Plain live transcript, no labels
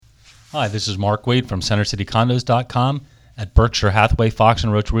Hi, this is Mark Wade from CenterCityCondos.com at Berkshire Hathaway Fox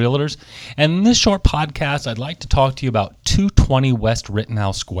and Roach Realtors. And in this short podcast, I'd like to talk to you about 220 West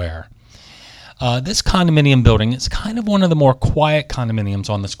Rittenhouse Square. This condominium building is kind of one of the more quiet condominiums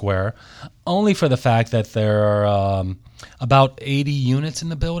on the square, only for the fact that there are about 80 units in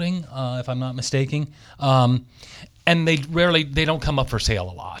the building, if I'm not mistaken. And they don't come up for sale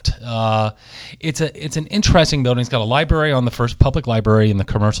a lot. It's an interesting building. It's got a library on the first, public library in the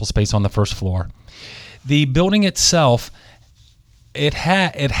commercial space on the first floor. The building itself, it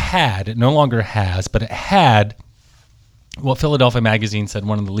no longer has, but it had what Philadelphia Magazine said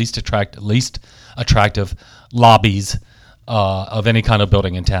one of the least attractive lobbies of any kind of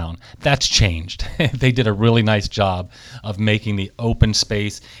building in town. That's changed. They did a really nice job of making the open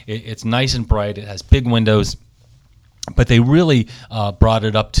space. It's nice and bright. It has big windows. But they really brought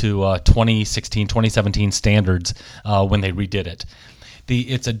it up to 2016, 2017 standards when they redid it.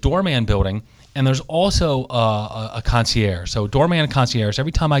 It's a doorman building, and there's also a concierge. So doorman and concierge,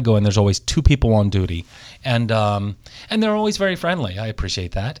 every time I go in, there's always two people on duty. And they're always very friendly. I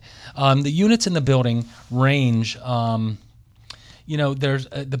appreciate that. The units in the building range, there's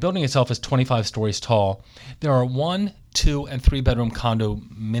the building itself is 25 stories tall. There are 1, 2, and 3 bedroom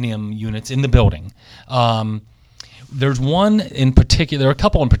condominium units in the building. There's one in particular, a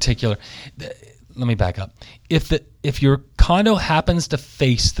couple in particular. Let me back up. If your condo happens to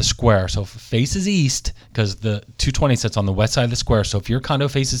face the square, so if it faces east, because the 220 sits on the west side of the square, so if your condo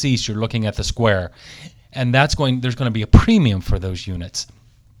faces east, you're looking at the square, and there's going to be a premium for those units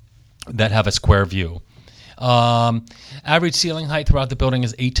that have a square view. Average ceiling height throughout the building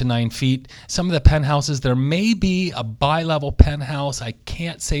is 8 to 9 feet. Some of the penthouses, there may be a bi-level penthouse. I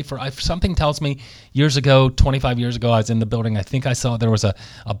can't say something tells me 25 years ago, I was in the building. I think I saw there was a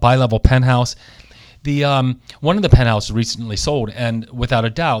bi-level penthouse. One of the penthouses recently sold, and without a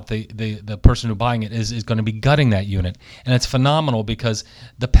doubt, the person who's buying it is going to be gutting that unit. And it's phenomenal because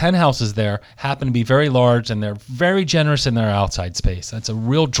the penthouses there happen to be very large, and they're very generous in their outside space. That's a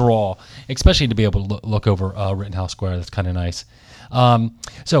real draw, especially to be able to look over Rittenhouse Square. That's kind of nice.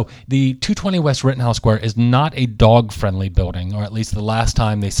 So the 220 West Rittenhouse Square is not a dog-friendly building, or at least the last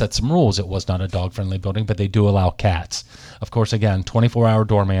time they set some rules, it was not a dog-friendly building, but they do allow cats. Of course, again, 24-hour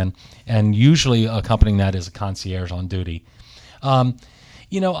doorman, and usually accompanying that is a concierge on duty.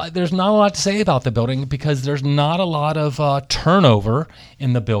 There's not a lot to say about the building because there's not a lot of turnover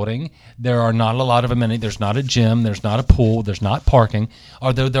in the building. There are not a lot of amenities. There's not a gym. There's not a pool. There's not parking.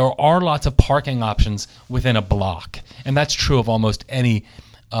 Although there are lots of parking options within a block, and that's true of almost any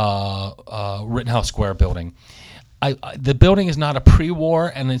Rittenhouse Square building. The building is not a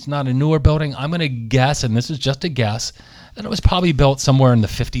pre-war, and it's not a newer building. I'm going to guess, and this is just a guess, that it was probably built somewhere in the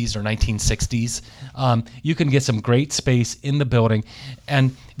 50s or 1960s. You can get some great space in the building,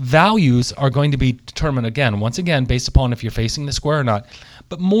 and values are going to be determined, once again, based upon if you're facing the square or not.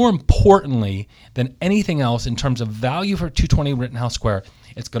 But more importantly than anything else, in terms of value for 220 Rittenhouse Square,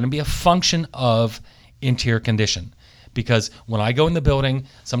 it's going to be a function of interior condition. Because when I go in the building,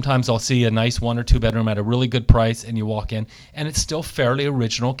 sometimes I'll see a nice 1 or 2 bedroom at a really good price, and you walk in, and it's still fairly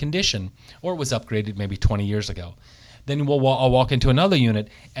original condition, or it was upgraded maybe 20 years ago. Then I'll walk into another unit,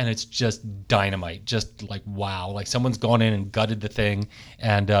 and it's just dynamite, just like wow, like someone's gone in and gutted the thing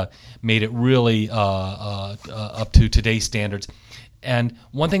and made it really up to today's standards. And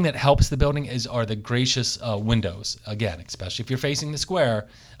one thing that helps the building are the gracious windows. Again, especially if you're facing the square,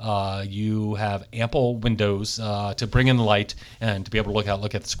 you have ample windows to bring in the light and to be able to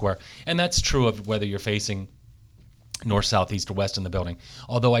look at the square. And that's true of whether you're facing north, south, east, or west in the building.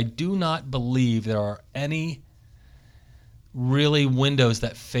 Although I do not believe there are any really windows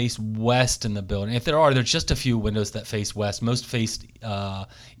that face west in the building. If there are, there's just a few windows that face west. Most face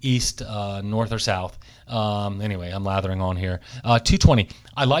east, north, or south. Anyway, I'm lathering on here. 220.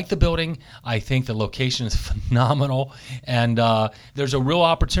 I like the building. I think the location is phenomenal. And there's a real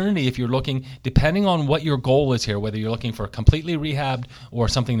opportunity if you're looking, depending on what your goal is here, whether you're looking for completely rehabbed or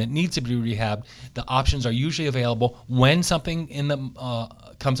something that needs to be rehabbed, the options are usually available when something in the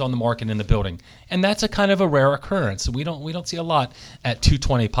comes on the market in the building. And that's a kind of a rare occurrence. We don't see a lot at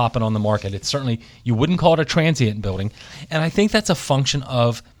 220 popping on the market. It's certainly, you wouldn't call it a transient building. And I think that's a function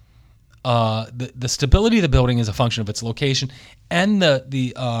of the stability of the building is a function of its location and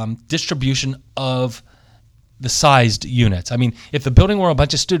the distribution of the sized units. I mean, if the building were a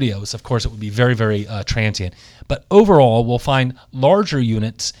bunch of studios, of course it would be very, very transient. But overall, we'll find larger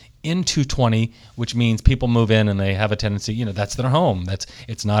units in 220, which means people move in and they have a tendency, that's their home.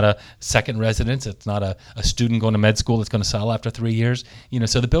 It's not a second residence. It's not a student going to med school that's going to sell after 3 years.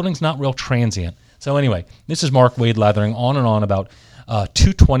 So the building's not real transient. So anyway, this is Mark Wade lathering on and on about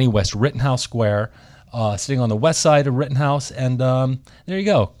 220 West Rittenhouse Square, sitting on the west side of Rittenhouse. And there you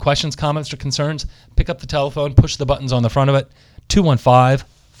go. Questions, comments, or concerns, pick up the telephone, push the buttons on the front of it,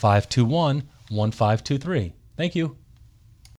 215-521-1523. Thank you.